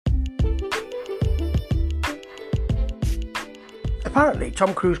Apparently,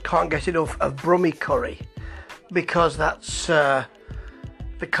 Tom Cruise can't get enough of Brummie curry because that's the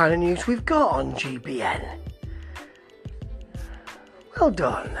kind of news we've got on GBN. Well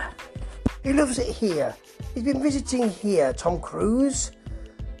done. He loves it here. He's been visiting here, Tom Cruise.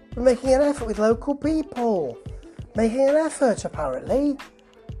 We're making an effort with local people. Making an effort, apparently.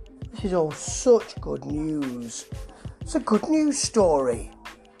 This is all such good news. It's a good news story.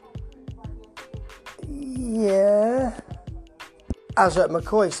 Yeah. As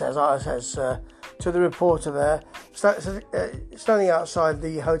McCoy says to the reporter there, standing outside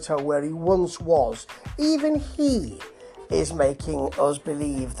the hotel where he once was, even he is making us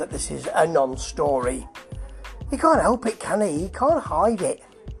believe that this is a non-story. He can't help it, can he? He can't hide it.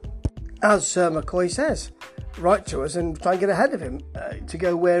 As McCoy says, write to us and try and get ahead of him to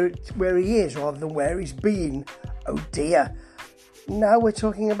go where he is rather than where he's been. Oh dear. Now we're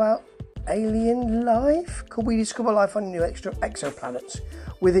talking about alien life. Could we discover life on new exoplanets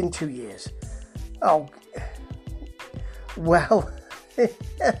within 2 years? Oh, well,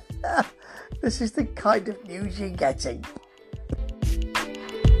 this is the kind of news you're getting.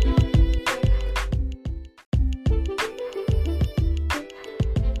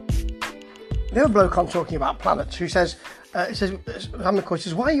 The other bloke I'm talking about planets who says, Simon McCoy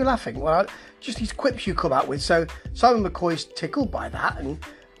says, why are you laughing? Well, just these quips you come out with. So Simon McCoy's tickled by that and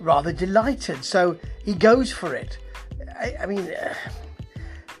rather delighted. So he goes for it. I mean,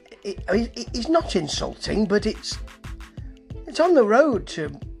 it's not insulting, but it's on the road to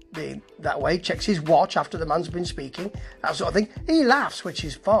being that way. Checks his watch after the man's been speaking, that sort of thing. He laughs, which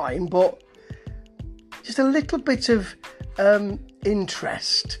is fine, but just a little bit of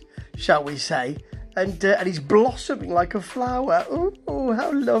interest, shall we say, and he's blossoming like a flower. Oh,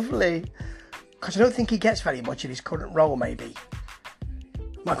 how lovely. Because I don't think he gets very much in his current role, maybe.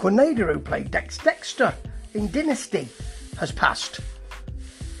 Michael Nader, who played Dexter in Dynasty, has passed.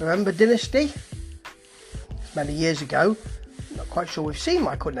 Remember Dynasty? Many years ago. Not quite sure we've seen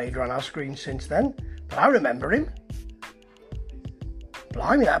Michael Nader on our screen since then, but I remember him.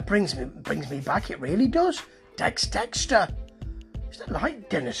 Blimey, that brings me back, it really does. Dexter. Is that like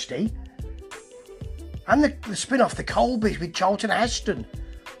Dynasty? And the spin-off, The Colbys, with Charlton Heston.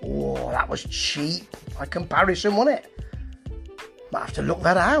 Oh, that was cheap by comparison, wasn't it? Might have to look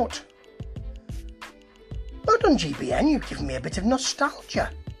that out. Well done, GBN, you've given me a bit of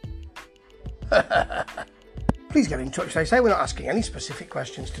nostalgia. Please get in touch, they say. We're not asking any specific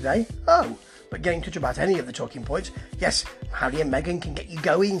questions today. Oh, but get in touch about any of the talking points. Yes, Harry and Meghan can get you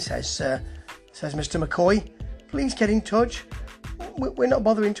going, says Mr. McCoy. Please get in touch. We're not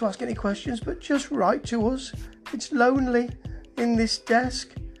bothering to ask any questions, but just write to us. It's lonely in this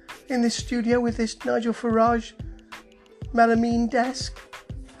desk, in this studio with this Nigel Farage melamine desk.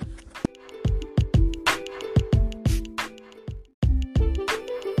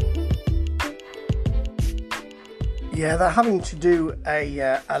 Yeah, they're having to do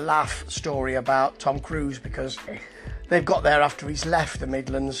a laugh story about Tom Cruise because they've got there after he's left the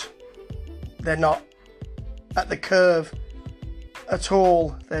Midlands. They're not at the curve at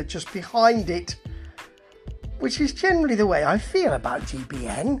all. They're just behind it, which is generally the way I feel about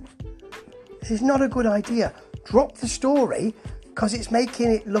GBN. This is not a good idea. Drop the story because it's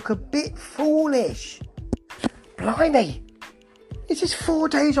making it look a bit foolish. Blimey, this is 4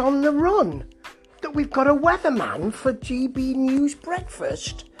 days on the run that we've got a weatherman for GB News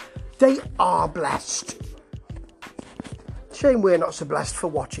Breakfast. They are blessed. Shame we're not so blessed for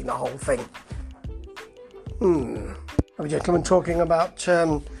watching the whole thing. Have a gentleman talking about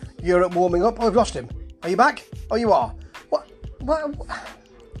Europe warming up. Oh, I've lost him. Are you back? Oh, you are. What?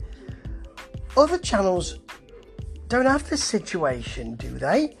 Other channels don't have this situation, do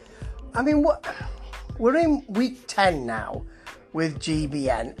they? I mean, we're in week 10 now with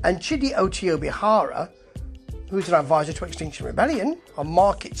GBN, and Chidi Otiobihara, who's an advisor to Extinction Rebellion on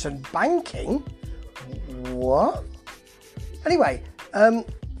markets and banking. What? Anyway,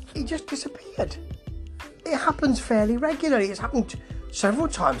 he just disappeared. It happens fairly regularly. It's happened several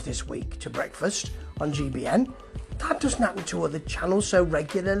times this week to breakfast on GBN. That doesn't happen to other channels so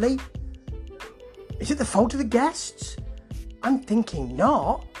regularly. Is it the fault of the guests? I'm thinking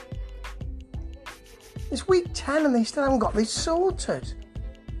not. It's week 10 and they still haven't got this sorted.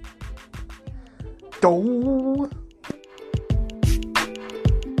 Oh.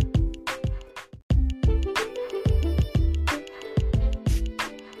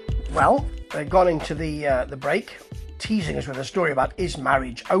 Well, they've gone into the break, teasing us with a story about is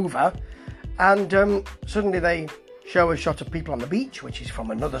marriage over, and suddenly they show a shot of people on the beach, which is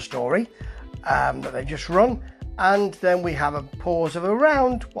from another story that they've just run, And then we have a pause of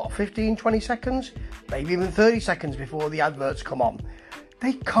around, 15, 20 seconds, maybe even 30 seconds before the adverts come on.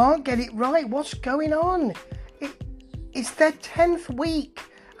 They can't get it right. What's going on? It's their 10th week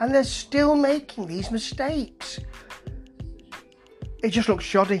and they're still making these mistakes. It just looks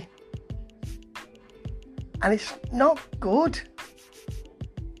shoddy. And it's not good.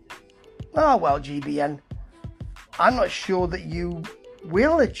 Oh well, GBN, I'm not sure that you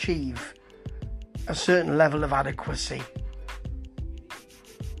will achieve a certain level of adequacy.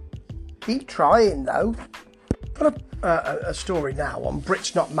 Keep trying though. Got a story now on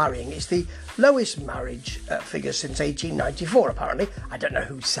Brits not marrying. It's the lowest marriage figure since 1894 apparently. I don't know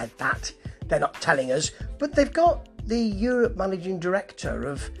who said that. They're not telling us. But they've got the Europe managing director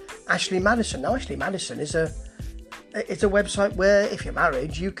of Ashley Madison. Now Ashley Madison is it's a website where if you're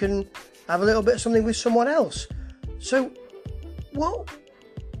married you can have a little bit of something with someone else. So what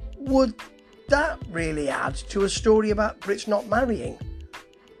would that really add to a story about Brits not marrying?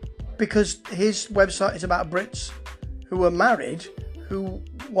 Because his website is about Brits who are married who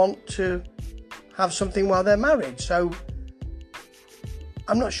want to have something while they're married. So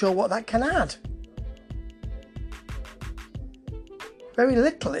I'm not sure what that can add. Very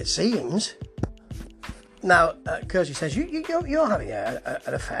little, it seems. Now, Kirsty says, you're having an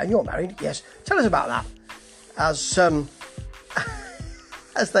affair and you're married. Yes. Tell us about that. As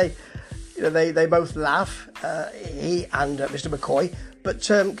as they both laugh, he and Mr. McCoy. But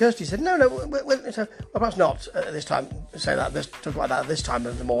Kirsty said, no, well, perhaps not at this time. Say that. Let's talk about that at this time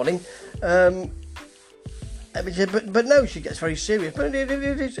of the morning. But no, she gets very serious. But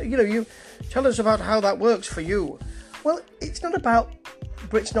you tell us about how that works for you. Well, it's not about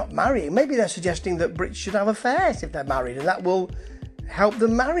Brits not marrying. Maybe they're suggesting that Brits should have affairs if they're married, and that will help the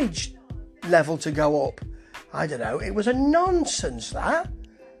marriage level to go up. I don't know. It was a nonsense, that.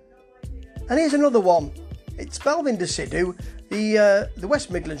 And here's another one. It's Balvinder Sidhu, the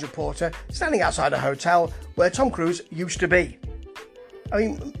West Midlands reporter, standing outside a hotel where Tom Cruise used to be. I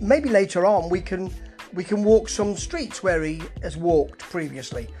mean, maybe later on we can walk some streets where he has walked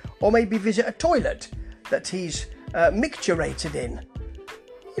previously, or maybe visit a toilet that he's micturated in.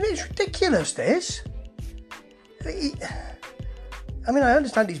 It's ridiculous, this. I mean, I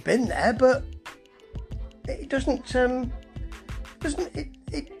understand he's been there, but it doesn't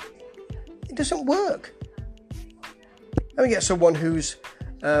work. Let me get someone who's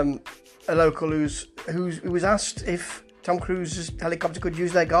a local who was asked if Tom Cruise's helicopter could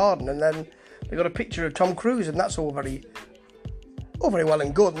use their garden, and then they got a picture of Tom Cruise, and that's all very well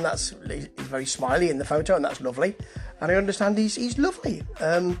and good, and he's very smiley in the photo, and that's lovely. And I understand he's lovely.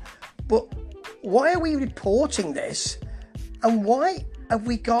 But why are we reporting this? And why have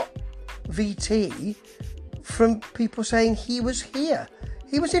we got VT from people saying he was here?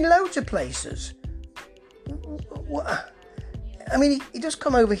 He was in loads of places. I mean, he does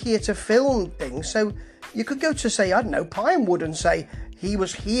come over here to film things, so you could go to, say, I don't know, Pinewood and say he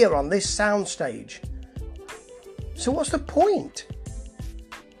was here on this soundstage. So what's the point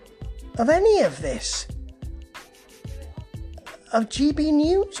of any of this? Of GB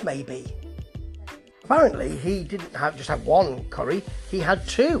News, maybe? Apparently, he didn't just have one curry, he had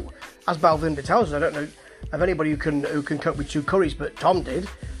two. As Balvinder tells us, I don't know of anybody who can cook with two curries, but Tom did.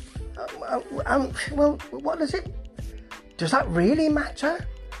 Well, what does it... Does that really matter?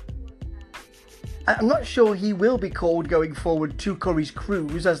 I'm not sure he will be called going forward Two Curries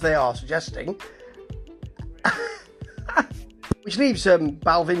Cruise, as they are suggesting. Which leaves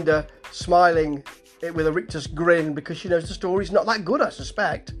Balvinder smiling with a rictus grin because she knows the story's not that good, I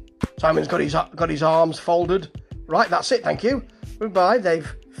suspect. Simon's got his arms folded. Right, that's it, thank you. Goodbye.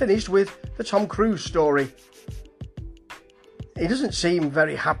 They've finished with the Tom Cruise story. He doesn't seem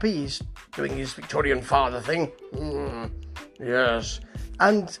very happy. He's doing his Victorian father thing. Yes.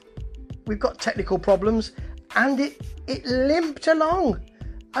 And we've got technical problems, and it limped along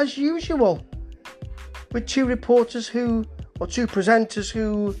as usual with two presenters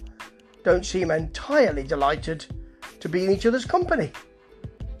who don't seem entirely delighted to be in each other's company.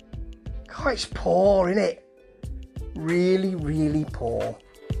 God, it's poor, isn't it? Really, really poor.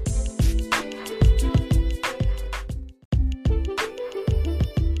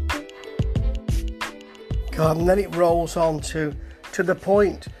 God, and then it rolls on to the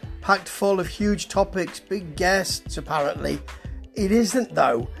point, packed full of huge topics, big guests, apparently. It isn't,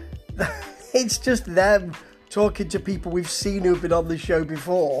 though. It's just them talking to people we've seen who've been on the show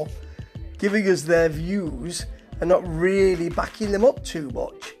before, giving us their views and not really backing them up too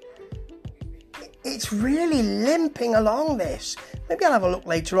much. It's really limping along, this. Maybe I'll have a look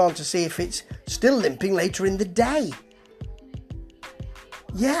later on to see if it's still limping later in the day.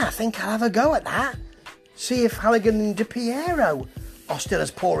 Yeah, I think I'll have a go at that. see if Halligan and De Piero are still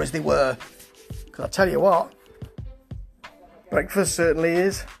as poor as they were. Because I tell you what, breakfast certainly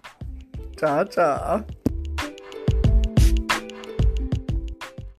is. Ta-ta.